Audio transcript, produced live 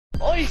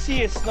I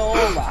see a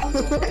snowman.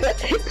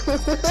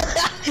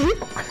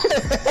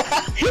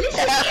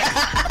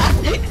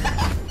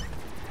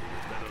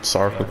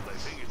 Circle.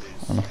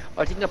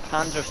 I think the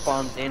panzer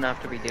spawns in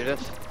after we do this.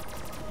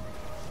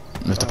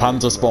 If the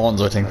panzer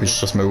spawns, I think we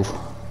should just move.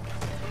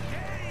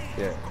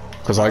 Yeah.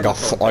 Cause I got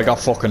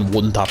fucking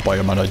one tap by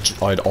him and I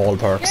had all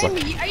perks. Like.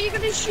 Jamie, are you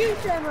gonna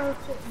shoot them or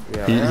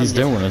something? Yeah, He's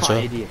doing it, yeah.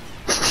 idiot.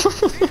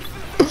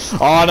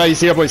 Oh, nice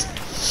here, boys.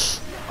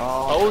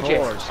 Oh, Told you.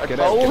 get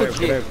I out, told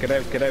get out, get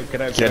out, get out,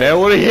 get out, Get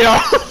out of here!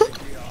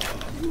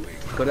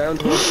 Go down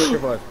to 1 quicker,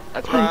 boy.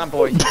 That's grand,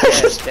 boy.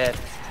 He's dead.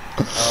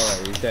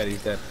 Alright, he's dead,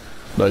 he's dead.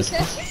 Nice.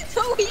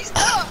 No, he's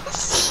not.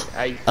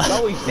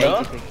 No, he's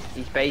not.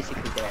 He's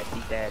basically dead.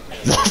 He's dead.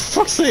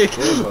 Fuck's sake!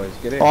 Get in, boys,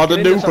 get in. Oh, the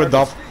Get in nuke went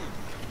off.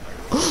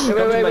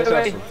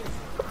 Wait.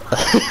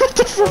 What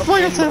the fuck are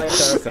you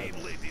saying?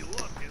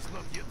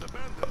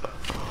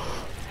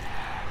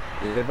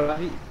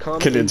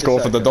 Killian's go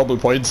for the double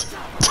points.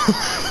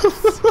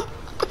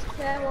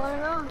 Yeah, why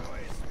not?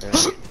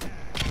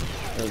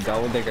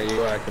 Go and digger,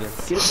 you are Killian.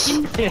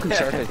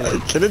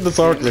 Get in the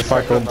circle, if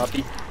I come.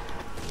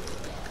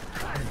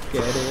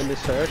 Get in the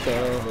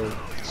circle.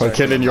 Well,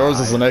 Killian, yours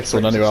is the next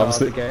one anyway,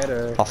 obviously.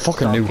 I fucking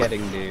Stop nuke.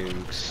 getting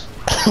nukes.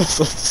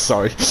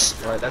 Sorry.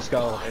 Right, let's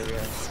go.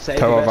 Save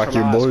Power the best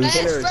vacuum, for last. boys. Best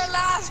Killers. for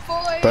last,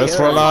 boys. Best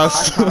for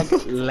last. Hashtag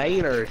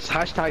laners.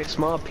 Hashtag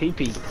small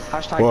peepee.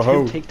 Hashtag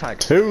Whoa, 2 tic tacs.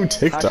 2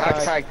 tic tacs.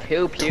 Hashtag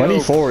pew pew.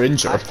 24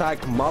 incher. Hashtag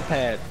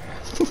mophead.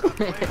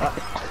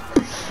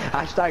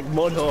 Hashtag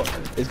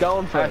mudhut is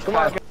going for it. Come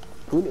on.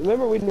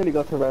 Remember we nearly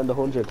got to around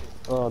 100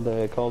 on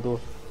the Cold War.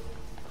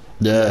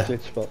 Yeah.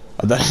 Switch spot.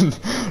 And then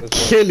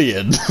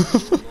Killian.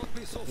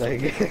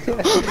 Like,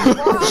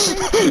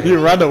 You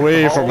ran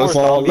away from us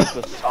all.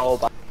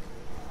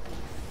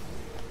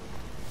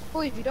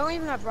 Boys, you don't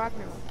even have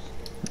Ragnarok.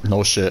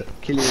 No shit.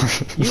 Killian,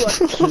 you are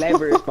the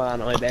cleverest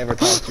man I've ever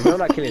talked to. You know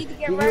that, Killian?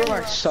 You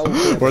are so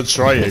clever. We're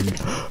trying.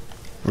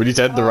 We need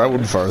to end the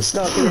round first.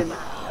 No, Killian,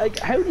 like,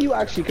 how do you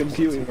actually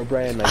compute in your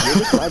brain? Like, you're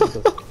just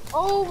magical.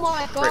 Oh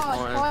my god,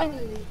 one.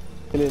 finally.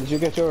 Killian, did you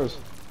get yours?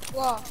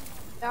 What?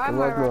 Yeah, I'm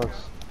The alright. Ragnarok.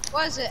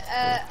 What is it?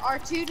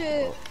 R2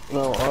 to...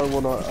 No,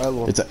 R1 or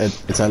L1.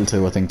 It's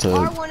L2, I think, to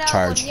R1,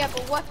 charge. L1, yeah,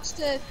 but what's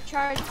the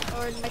charge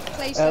or like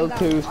place on that?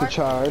 L2 is the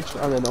charge,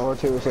 and then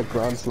R2 is like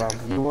Grand Slam.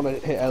 You want to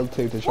hit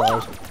L2 to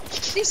charge.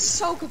 This is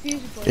so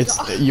confusing, boys.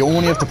 It's you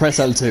only have to press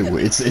L2.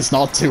 It's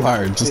not too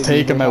hard. Just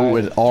take them out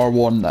with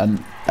R1 and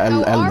No,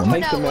 L1. R1,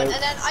 Take them L1, out. and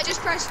then I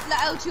just press the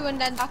L2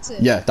 and then that's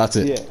it. Yeah, that's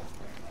it. Yeah.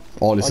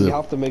 All is And it. you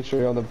have to make sure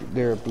you're on the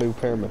near blue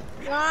pyramid.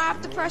 You don't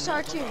have to press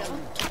R2 now.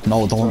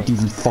 No, don't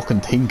even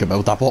fucking think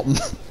about that button.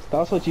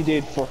 That's what you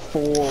did for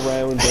 4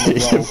 rounds in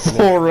a row.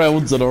 4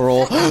 rounds in a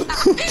row.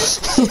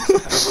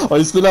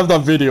 I still have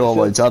that video on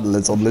my channel.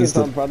 It's It's on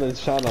unlisted.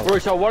 Brandon's channel.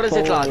 Right, so what is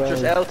it, 4 lad?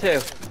 Just rounds.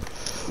 L2.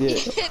 Yeah.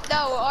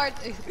 No,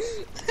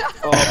 R2.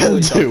 Oh,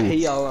 L2. so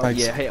P-L, Thanks.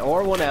 yeah, hit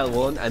R1,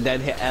 L1, and then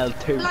hit Will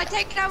L2. I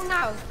take it out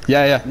now?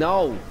 Yeah, yeah.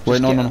 No.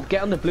 Wait, just no.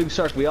 Get on the blue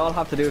circle. We all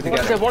have to do it What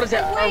is together. it? What is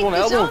it? Wait, L1, the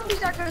L1.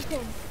 zombies are gonna come.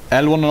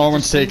 L1 and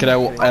R1 to take it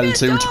out. gonna L2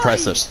 to die.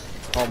 press it.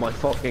 Oh my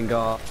fucking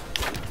god.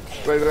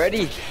 We're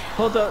ready.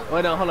 Hold on,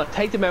 wait, no, hold on.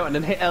 Take them out and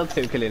then hit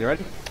L2, Killian.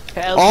 Ready?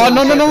 Hit L2. Oh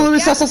no!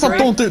 Yeah. Stop!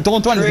 Don't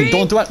do anything. Three.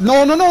 Don't do it.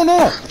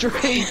 No!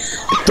 3.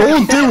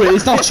 Don't do it.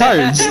 It's not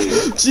charged.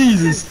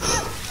 Jesus!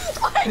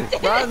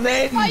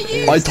 Brandon!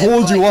 I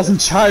told you it wasn't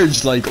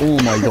charged. Like, oh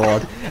my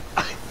god.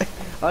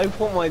 I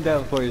put mine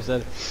down for you,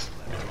 son.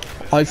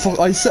 I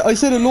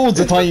said it loads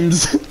of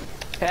times. Hit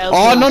L2.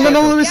 Oh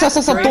no!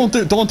 Stop!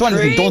 Three. Don't do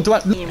anything. Don't do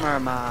it. Gamer,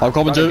 man. I'm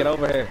coming Brandon, to. get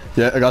over here.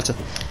 Yeah, I gotcha.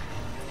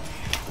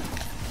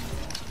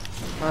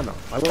 I know.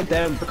 I went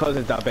down because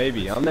of that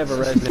baby. I'll never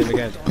res him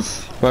again.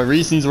 Right,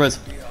 Reese needs res.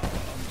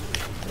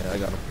 Yeah, I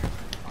got him.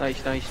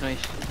 Nice.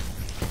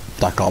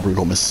 That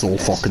gobblegum is so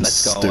fucking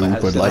Let's go. It stupid.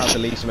 has the Like,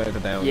 least amount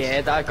of downs.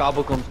 Yeah, that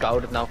gobblegum's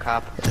goaded now,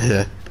 Cap.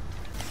 yeah.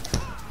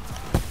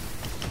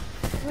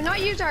 We're not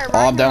using our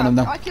Oh, I'm down, Ragnarok. I'm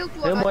down. I killed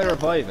Who one. am I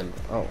reviving?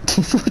 Oh,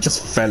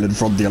 Just fell in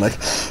front of you. Like,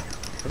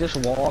 I just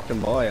walking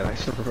by and I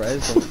should have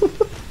res him.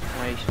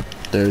 Nice.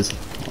 there's.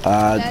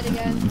 Dead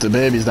again. The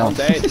baby's down. I'm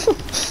dead.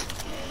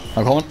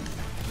 I'm coming.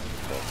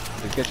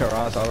 Just get your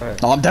ass over here.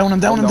 No, I'm down. I'm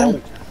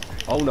down.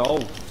 Oh no.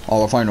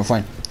 Oh, we're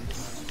fine.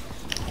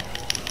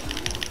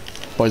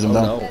 Boys, I'm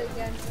down. No. Dead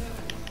again.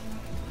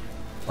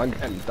 I'm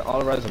getting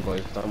all resin,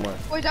 boys. Don't worry.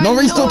 Boys, No, I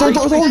Reese, know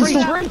don't.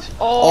 Reese.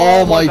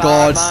 Oh my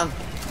god. Man.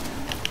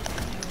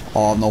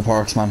 Oh, no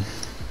perks, man.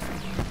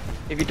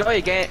 If you die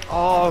again,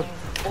 oh.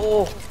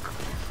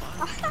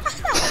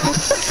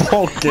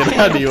 Fuck it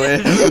anyway.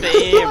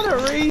 Steam. What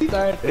a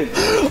restart.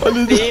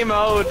 Steam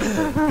mode.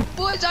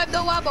 Boys, I have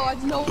no ammo. I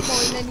have no more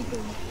than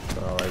anything.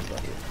 Alright,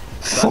 buddy.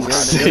 Fuck's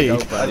sake. You I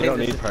don't think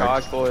need this is perks.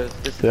 talk, boys.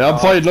 This is Yeah, I'm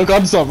talk. fine. Look,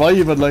 I'm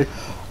surviving. Like,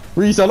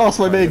 Reese, I lost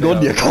my main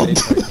gun, you cunt.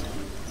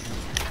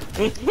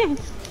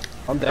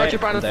 I'm dead. I got you,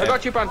 Brandon. I'm I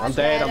got you, Brandon. I'm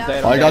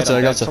dead. I gotcha,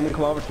 I gotcha. Someone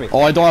come over to me.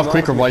 Oh, I don't have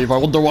quick revive. I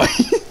wonder why.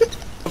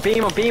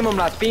 Beam him,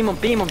 lads. Beam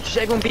him. Just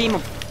everyone beam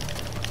him.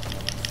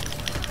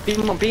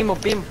 Beam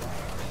him.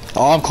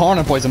 Oh, I'm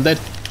cornered, boys. I'm dead.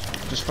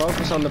 Just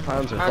focus on the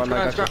Panzer.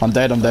 I'm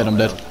dead, I'm dead, I'm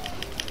dead.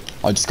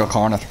 I just got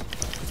cornered.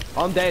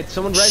 I'm dead.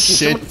 Someone rescue.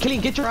 Shit. Someone,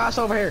 Killian, get your ass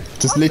over here.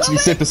 Just literally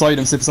sit beside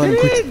him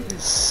quick.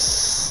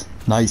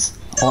 Nice.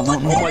 Oh no,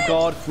 no. Oh my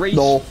god, Reese.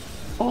 No.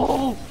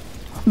 Oh.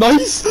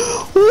 Nice.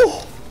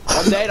 Oh.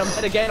 I'm dead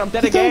again, I'm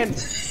dead again.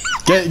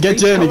 Get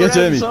Jamie, get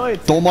Jamie.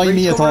 Don't mind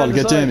me at all,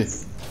 get Jamie.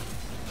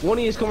 One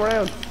of you's come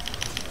around.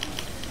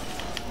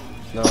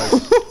 Nice.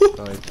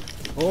 Nice.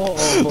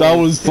 Oh, that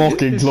was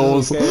fucking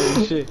close.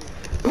 Shit.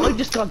 I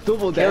just got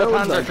double down.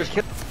 Like.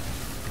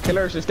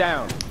 Killers is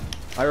down.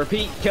 I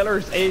repeat,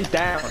 Killers is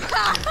down.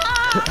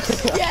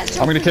 Yes,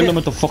 I'm gonna kill them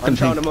with the fucking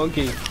thing. I'm throwing a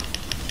monkey.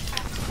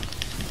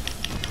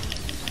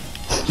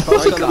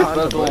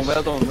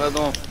 Well done, well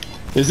done.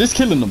 Is this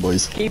killing them,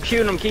 boys? Keep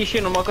shooting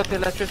them, I'll got the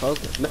electric.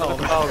 Okay. No.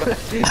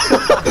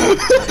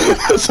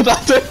 So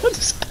that's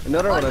it.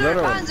 Another one.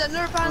 Another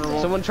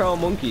panzer. Someone throw a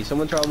monkey, I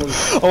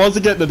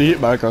wasn't getting the hit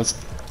markers.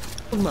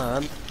 Oh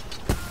man.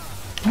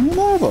 I don't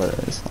know,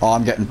 boys. Oh,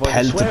 I'm getting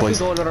pelted, boys. If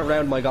we go another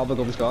round, my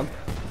gobblegub's gone.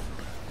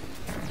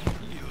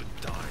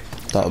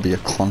 That'll be a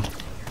cunt.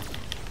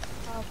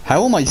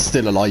 How am I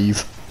still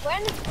alive?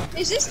 When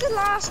is this the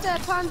last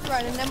panzer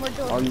run and then we're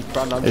done?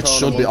 It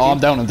should be. Oh, I'm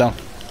down,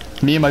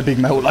 Me and my big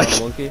mouth, like.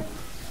 How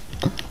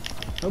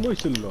am I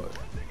still alive?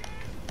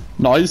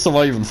 No, I'm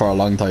surviving for a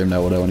long time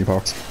now without any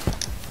perks.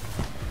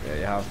 Yeah,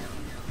 you have.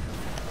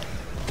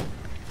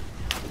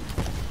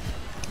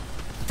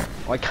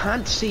 I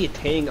can't see a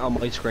thing on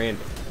my screen.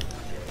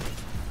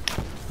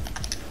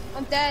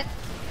 I'm dead.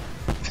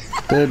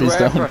 Baby's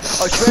down. I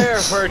swear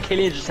I've heard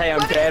Killian just say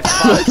I'm dead.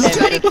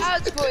 20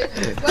 pounds, boys.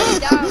 20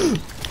 down.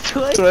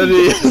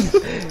 20.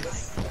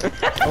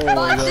 Oh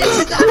my god. This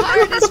is the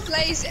hardest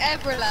place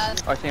ever,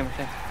 lad. I think.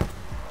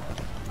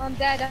 I'm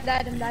dead.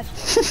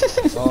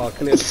 Oh,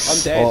 Killian, I'm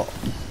dead. Oh,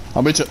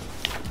 I'm with you.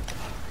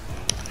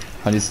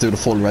 I need to do the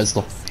full res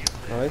though.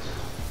 Nice.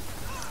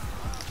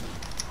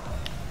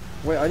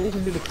 Wait, I need to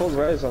do the full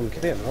res on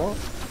Killian, what?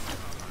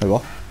 Wait,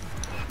 what?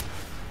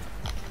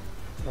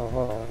 Oh,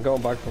 hold on, I'm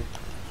going back from.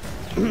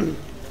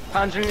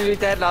 Panzer nearly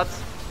dead,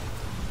 lads.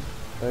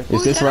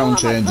 If this round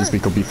changes, we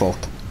could be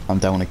fucked. I'm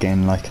down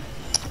again, like.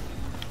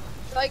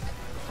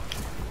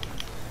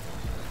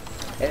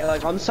 Hey,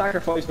 like, I'm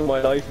sacrificing my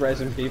life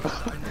resing people.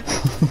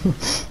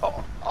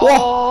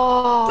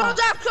 Oh! Close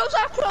up!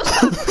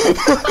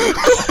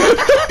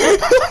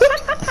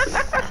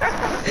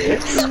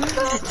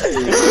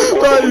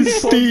 That is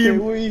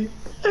Steve.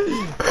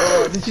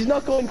 Oh, did you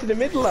not go into the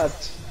middle,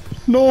 lads?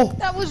 No.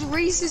 That was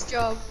Reese's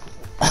job.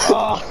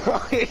 Oh,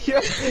 Reese,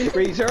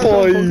 you're a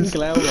fucking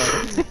clown,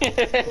 man.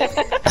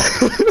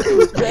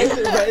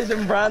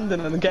 Raising Brandon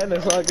and getting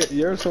us like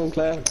you're some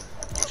clown.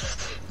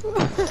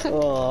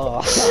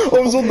 Oh. I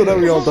was wondering how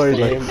we all died,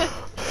 like.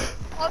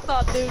 I'm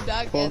not doing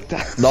that again.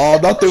 No,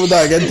 I'm not doing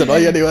that again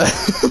tonight anyway.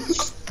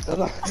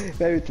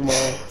 Maybe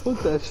tomorrow. Fuck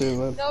that shit,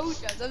 man. No,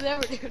 Jazz, I'm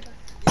never doing that.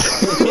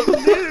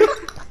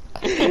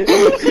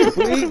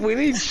 we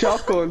need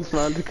shotguns,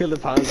 man, to kill the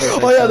panzer.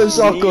 Oh yeah, there's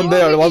shotgun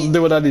there. I wasn't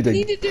doing anything.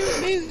 We need to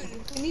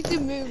move. We need to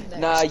move next.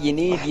 Nah, you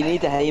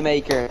need the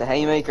haymaker. The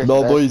haymaker.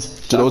 No, boys.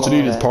 Do you know what you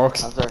need is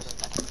perks. There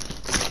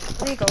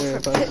you go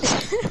for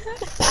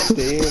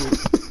Damn.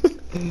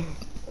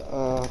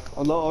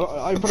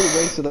 I probably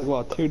wasted like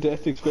what 2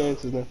 death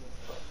experiences now.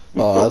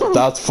 Oh,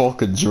 that's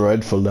fucking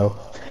dreadful now.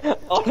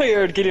 All I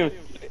heard, get him.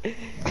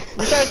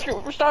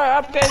 Start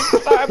application.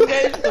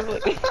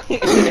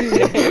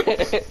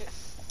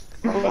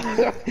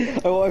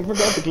 Oh, I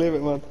forgot to clip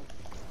it, man.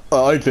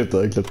 Oh, I clipped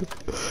it. Okay.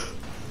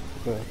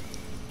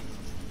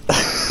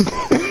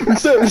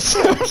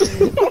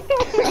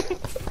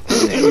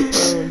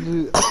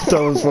 That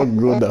was fucking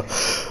good now.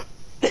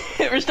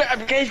 Restart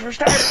application.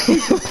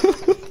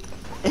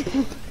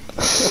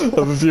 I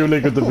have a few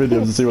links with the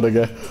videos to see what I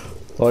get.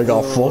 I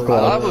got fuck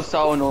all. That was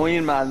so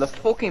annoying, man. The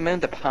fucking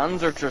amount of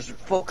panzer just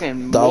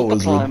fucking that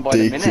was multiplying by the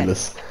minute.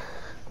 ridiculous.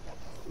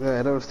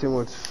 Yeah, that was too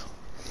much.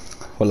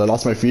 Well, I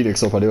lost my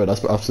Phoenix up anyway.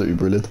 That's absolutely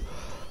brilliant.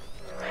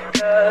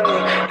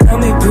 Tell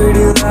me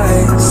pretty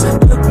lies,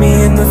 look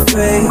me in the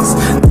face.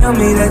 Tell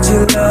me that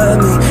you love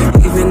me.